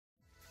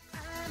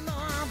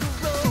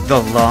The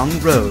Long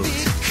Road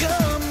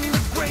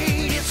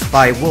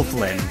by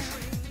Wolfland.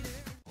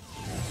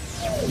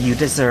 You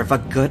deserve a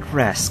good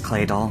rest,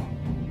 Claydol.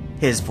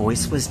 His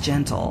voice was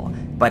gentle,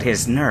 but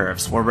his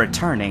nerves were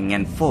returning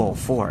in full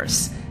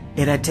force.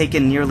 It had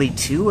taken nearly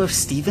 2 of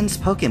Steven's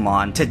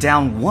Pokemon to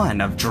down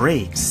 1 of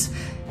Drake's.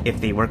 If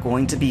they were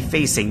going to be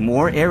facing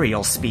more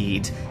aerial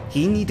speed,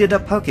 he needed a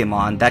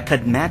Pokemon that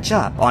could match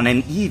up on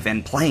an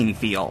even playing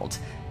field.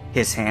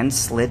 His hand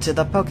slid to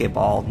the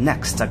Pokeball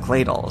next to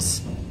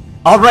Claydol's.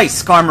 Alright,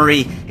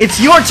 Skarmory,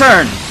 it's your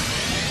turn!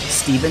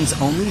 Steven's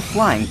only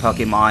flying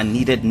Pokemon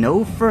needed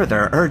no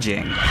further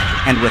urging,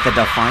 and with a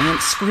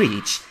defiant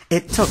screech,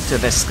 it took to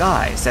the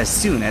skies as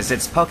soon as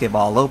its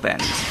Pokeball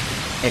opened.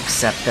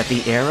 Except that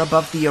the air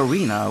above the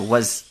arena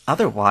was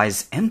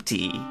otherwise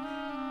empty.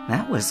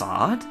 That was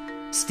odd.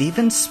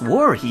 Steven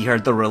swore he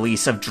heard the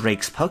release of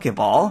Drake's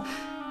Pokeball.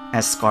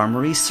 As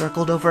Skarmory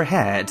circled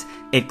overhead,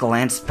 it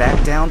glanced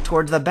back down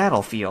toward the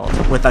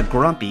battlefield with a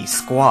grumpy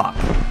squawk.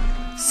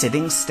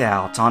 Sitting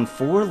stout on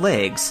 4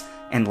 legs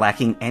and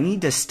lacking any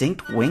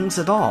distinct wings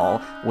at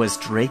all was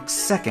Drake's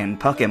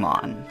second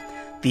Pokemon.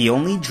 The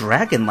only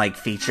dragon-like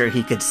feature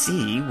he could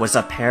see was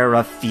a pair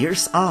of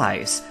fierce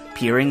eyes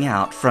peering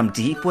out from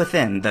deep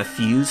within the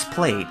fused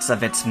plates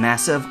of its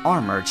massive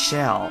armored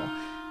shell.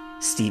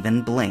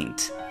 Steven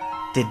blinked.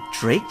 Did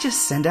Drake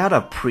just send out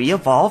a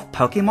pre-evolved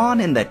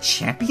Pokemon in the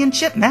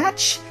championship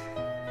match?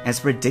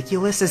 As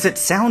ridiculous as it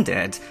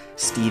sounded,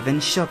 Steven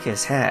shook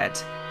his head.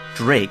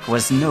 Drake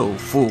was no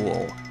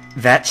fool.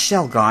 That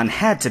Shelgon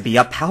had to be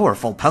a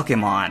powerful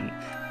Pokemon.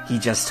 He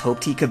just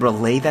hoped he could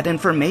relay that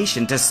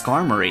information to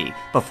Skarmory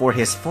before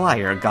his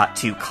flyer got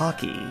too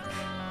cocky.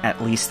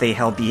 At least they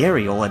held the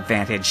aerial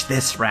advantage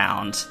this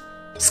round.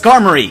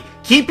 Skarmory,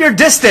 keep your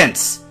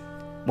distance!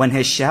 When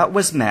his shout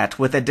was met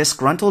with a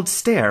disgruntled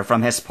stare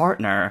from his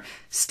partner,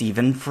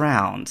 Steven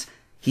frowned.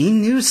 He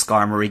knew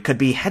Skarmory could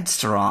be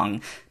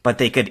headstrong, but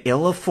they could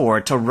ill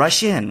afford to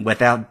rush in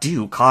without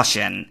due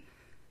caution.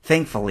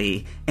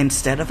 Thankfully,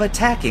 instead of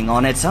attacking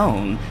on its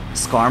own,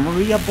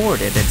 Skarmory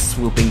aborted its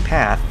swooping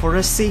path for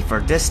a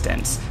safer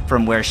distance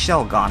from where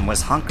Shelgon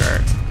was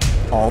hunkered,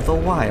 all the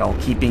while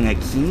keeping a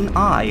keen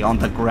eye on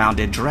the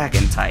grounded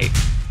dragon type.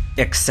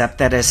 Except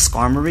that as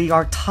Skarmory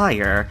arced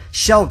higher,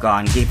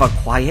 Shelgon gave a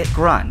quiet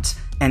grunt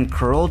and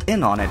curled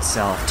in on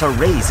itself to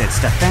raise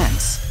its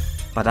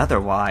defense, but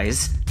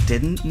otherwise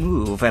didn't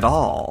move at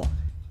all.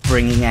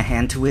 Bringing a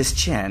hand to his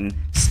chin,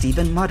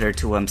 Steven muttered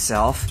to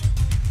himself,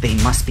 "They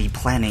must be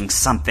planning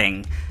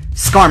something.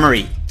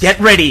 Skarmory, get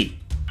ready!"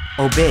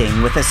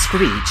 Obeying with a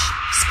screech,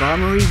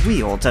 Skarmory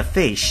wheeled to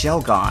face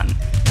Shelgon,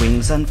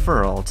 wings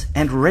unfurled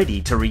and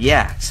ready to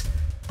react.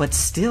 But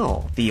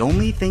still, the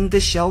only thing the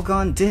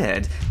Shelgon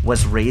did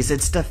was raise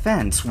its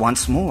defense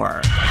once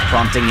more,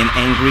 prompting an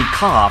angry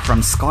caw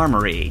from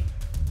Skarmory.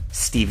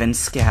 Steven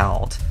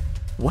scowled.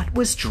 What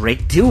was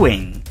Drake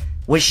doing?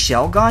 Was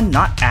Shelgon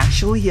not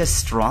actually as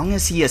strong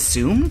as he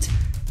assumed?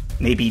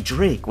 Maybe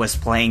Drake was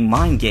playing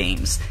mind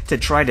games to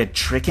try to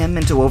trick him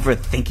into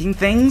overthinking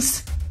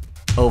things?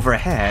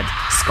 Overhead,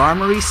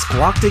 Skarmory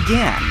squawked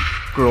again,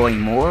 growing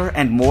more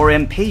and more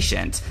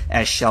impatient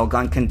as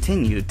Shelgon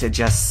continued to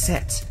just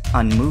sit,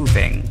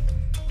 unmoving.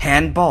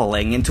 Hand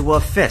balling into a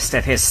fist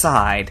at his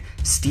side,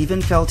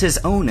 Steven felt his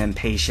own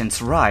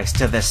impatience rise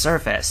to the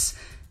surface.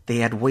 They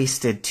had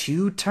wasted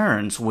 2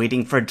 turns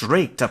waiting for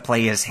Drake to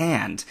play his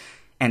hand,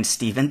 and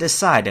Steven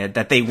decided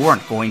that they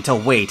weren't going to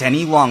wait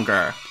any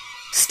longer.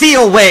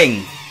 Steel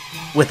Wing!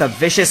 With a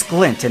vicious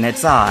glint in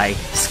its eye,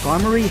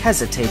 Skarmory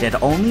hesitated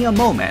only a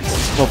moment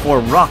before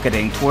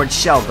rocketing towards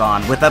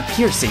Shelgon with a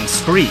piercing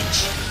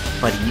screech.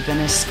 But even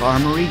as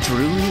Skarmory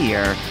drew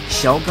near,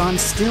 Shelgon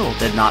still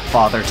did not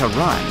bother to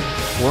run,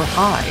 or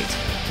hide,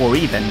 or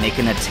even make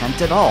an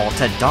attempt at all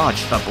to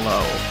dodge the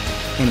blow.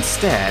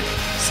 Instead,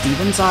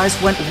 Steven's eyes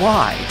went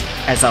wide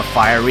as a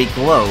fiery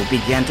glow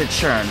began to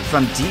churn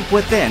from deep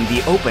within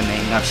the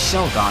opening of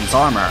Shelgon's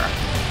armor.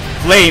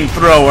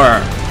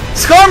 Flamethrower!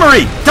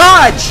 Skarmory,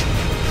 dodge!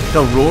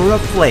 The roar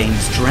of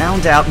flames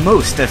drowned out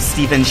most of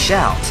Steven's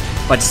shout,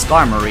 but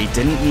Skarmory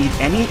didn't need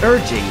any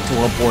urging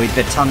to avoid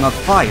the tongue of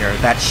fire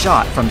that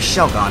shot from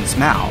Shelgon's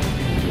mouth.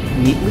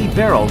 Neatly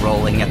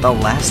barrel-rolling at the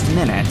last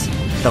minute,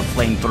 the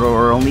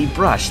flamethrower only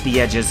brushed the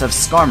edges of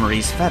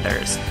Skarmory's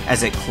feathers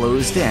as it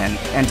closed in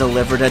and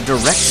delivered a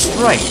direct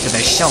strike to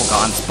the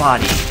Shelgon's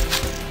body.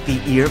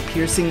 The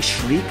ear-piercing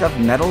shriek of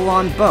metal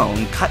on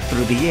bone cut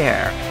through the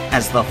air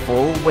as the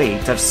full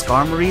weight of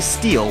Skarmory's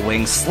steel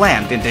wing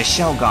slammed into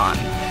Shelgon.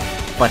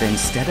 But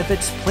instead of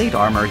its plate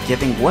armor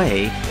giving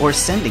way or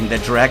sending the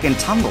dragon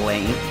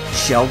tumbling,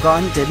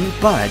 Shelgon didn't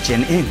budge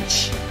an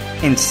inch.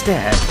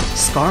 Instead,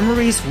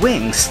 Skarmory's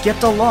wings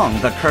skipped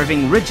along the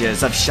curving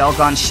ridges of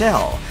Shelgon's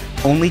shell,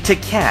 only to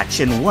catch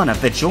in one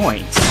of the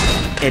joints.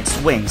 Its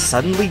wings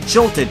suddenly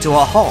jolted to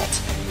a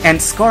halt, and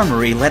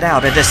Skarmory let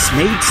out a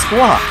dismayed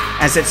squawk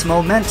as its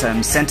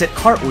momentum sent it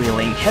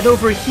cartwheeling head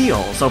over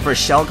heels over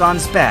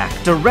Shelgon's back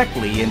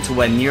directly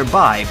into a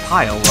nearby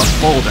pile of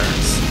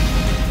boulders.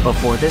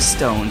 Before the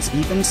stones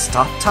even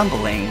stopped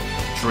tumbling,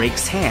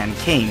 Drake's hand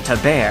came to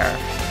bear,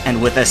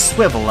 and with a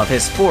swivel of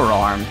his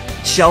forearm,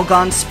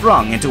 Shelgon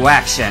sprung into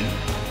action.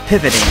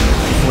 Pivoting,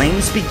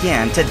 flames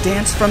began to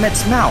dance from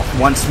its mouth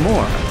once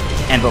more,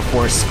 and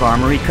before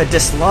Skarmory could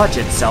dislodge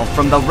itself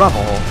from the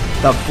rubble,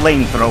 the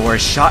flamethrower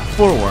shot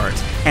forward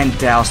and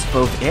doused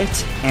both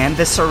it and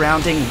the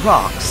surrounding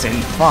rocks in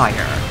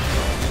fire.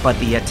 But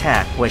the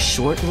attack was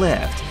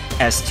short-lived,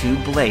 as two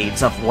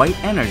blades of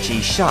white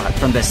energy shot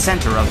from the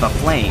center of the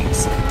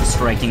flames,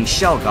 striking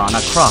Shelgon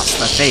across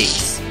the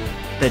face.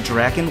 The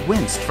dragon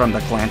winced from the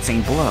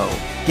glancing blow,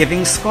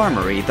 giving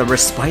Skarmory the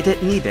respite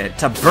it needed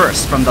to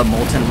burst from the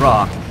molten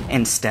rock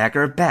and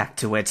stagger back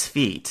to its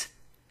feet.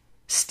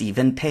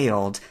 Steven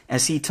paled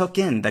as he took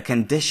in the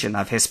condition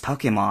of his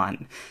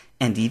Pokémon,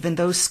 and even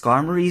though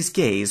Skarmory's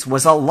gaze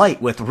was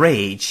alight with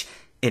rage,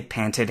 it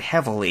panted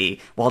heavily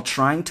while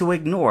trying to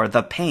ignore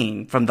the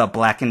pain from the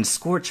blackened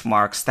scorch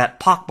marks that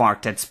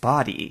pockmarked its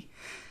body.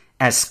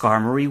 As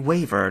Skarmory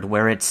wavered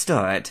where it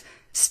stood,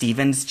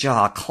 Steven's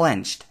jaw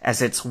clenched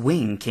as its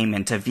wing came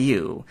into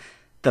view.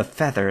 The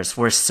feathers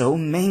were so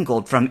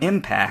mangled from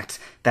impact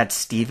that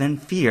Steven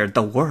feared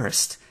the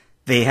worst.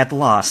 They had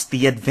lost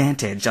the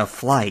advantage of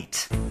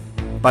flight.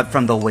 But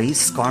from the way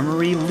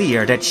Skarmory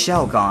leered at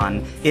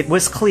Shelgon, it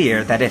was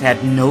clear that it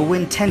had no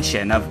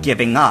intention of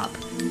giving up.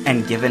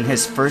 And given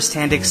his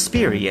first-hand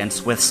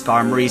experience with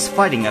Skarmory's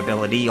fighting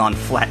ability on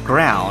flat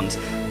ground,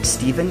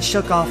 Steven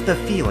shook off the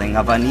feeling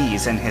of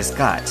unease in his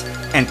gut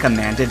and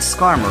commanded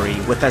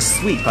Skarmory with a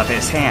sweep of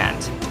his hand.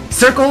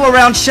 "Circle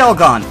around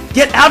Shelgon!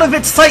 Get out of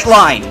its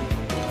sightline!"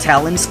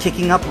 Talons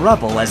kicking up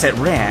rubble as it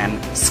ran,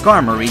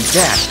 Skarmory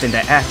dashed into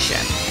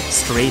action,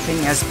 strafing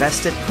as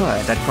best it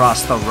could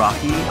across the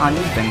rocky,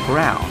 uneven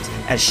ground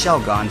as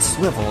Shelgon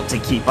swiveled to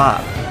keep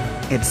up.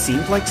 It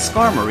seemed like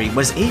Skarmory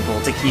was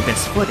able to keep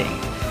its footing,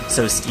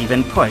 so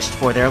Steven pushed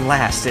for their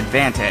last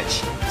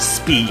advantage: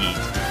 speed.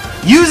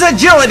 "Use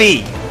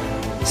agility!"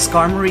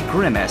 Skarmory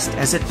grimaced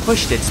as it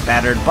pushed its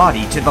battered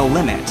body to the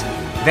limit,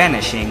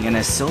 vanishing in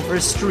a silver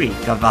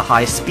streak of the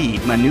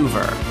high-speed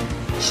maneuver.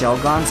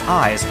 Shelgon's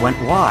eyes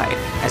went wide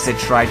as it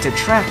tried to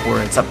track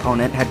where its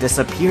opponent had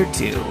disappeared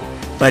to,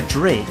 but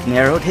Drake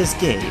narrowed his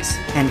gaze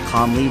and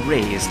calmly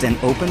raised an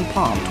open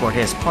palm toward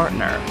his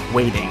partner,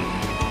 waiting.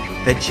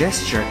 The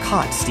gesture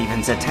caught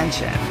Steven's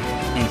attention,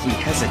 and he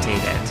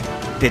hesitated.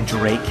 Did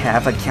Drake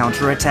have a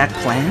counterattack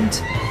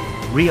planned?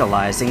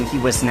 Realizing he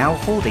was now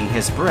holding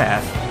his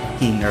breath,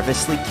 he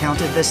nervously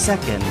counted the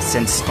seconds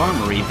since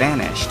Skarmory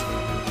vanished.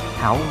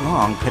 How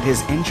long could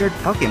his injured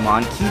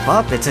Pokémon keep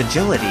up its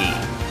agility?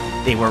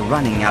 They were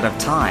running out of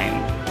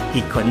time.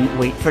 He couldn't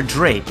wait for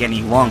Drake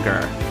any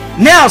longer.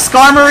 "Now,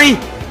 Skarmory!"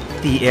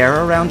 The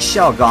air around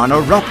Shelgon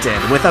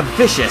erupted with a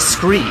vicious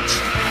screech,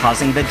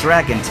 causing the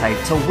dragon type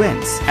to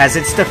wince as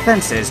its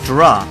defenses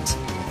dropped.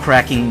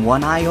 Cracking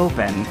one eye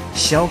open,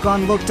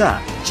 Shelgon looked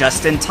up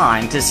just in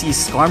time to see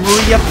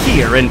Skarmory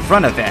appear in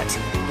front of it,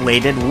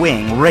 bladed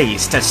wing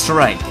raised to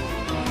strike.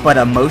 But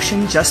a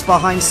motion just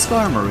behind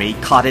Skarmory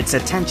caught its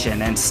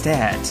attention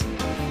instead.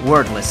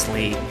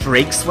 Wordlessly,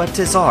 Drake swept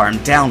his arm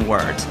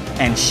downward,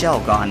 and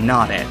Shelgon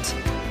nodded.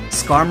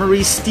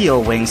 Skarmory's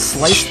steel wings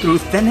sliced through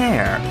thin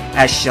air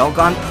as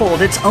Shelgon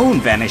pulled its own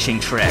vanishing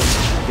trick,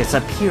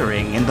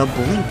 disappearing in the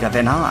blink of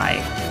an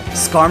eye.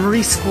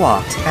 Skarmory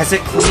squawked as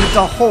it cleaved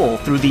a hole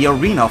through the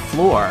arena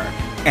floor,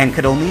 and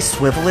could only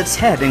swivel its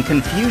head in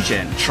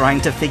confusion,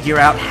 trying to figure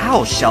out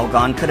how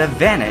Shelgon could have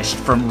vanished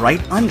from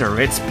right under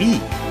its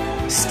beak.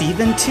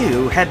 Steven,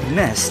 too, had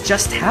missed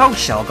just how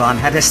Shelgon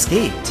had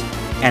escaped,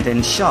 and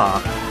in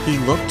shock, he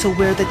looked to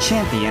where the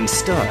champion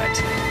stood,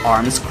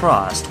 arms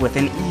crossed with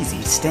an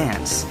easy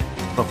stance.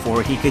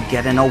 Before he could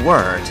get in a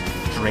word,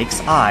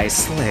 Drake's eyes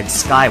slid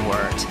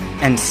skyward,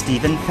 and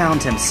Steven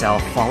found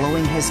himself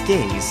following his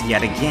gaze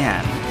yet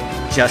again.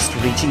 Just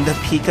reaching the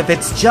peak of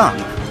its jump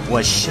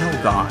was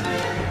Shelgon,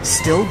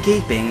 still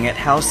gaping at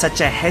how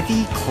such a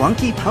heavy,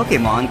 clunky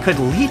Pokémon could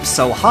leap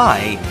so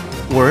high.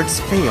 Words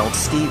failed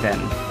Steven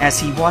as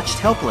he watched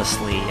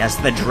helplessly as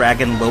the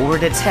dragon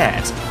lowered its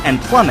head and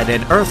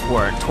plummeted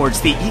earthward towards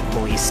the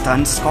equally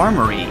stunned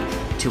Skarmory,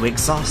 too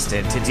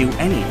exhausted to do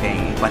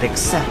anything but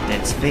accept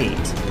its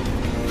fate.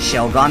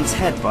 Shelgon's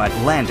headbutt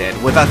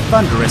landed with a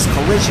thunderous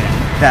collision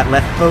that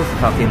left both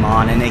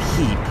Pokémon in a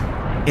heap.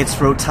 Its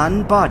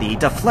rotund body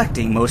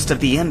deflecting most of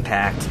the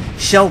impact,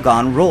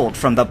 Shelgon rolled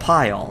from the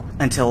pile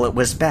until it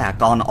was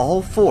back on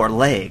all four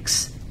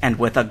legs, and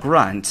with a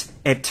grunt,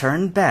 it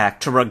turned back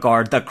to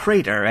regard the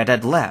crater it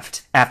had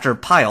left after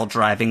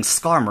pile-driving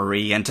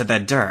Skarmory into the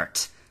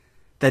dirt.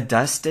 The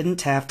dust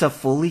didn't have to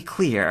fully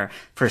clear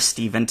for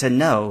Steven to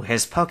know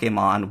his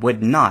Pokémon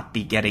would not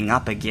be getting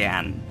up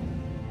again.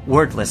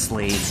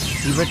 Wordlessly,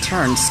 he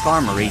returned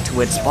Skarmory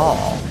to its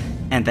ball,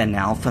 and the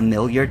now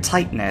familiar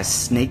tightness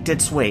snaked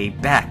its way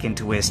back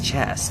into his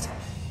chest.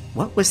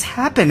 What was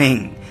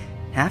happening?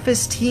 Half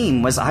his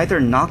team was either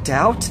knocked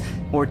out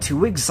or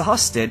too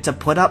exhausted to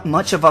put up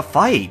much of a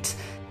fight,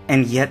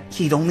 and yet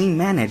he'd only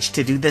managed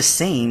to do the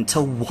same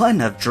to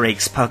one of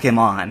Drake's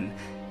Pokémon.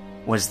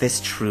 Was this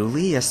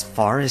truly as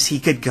far as he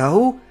could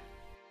go?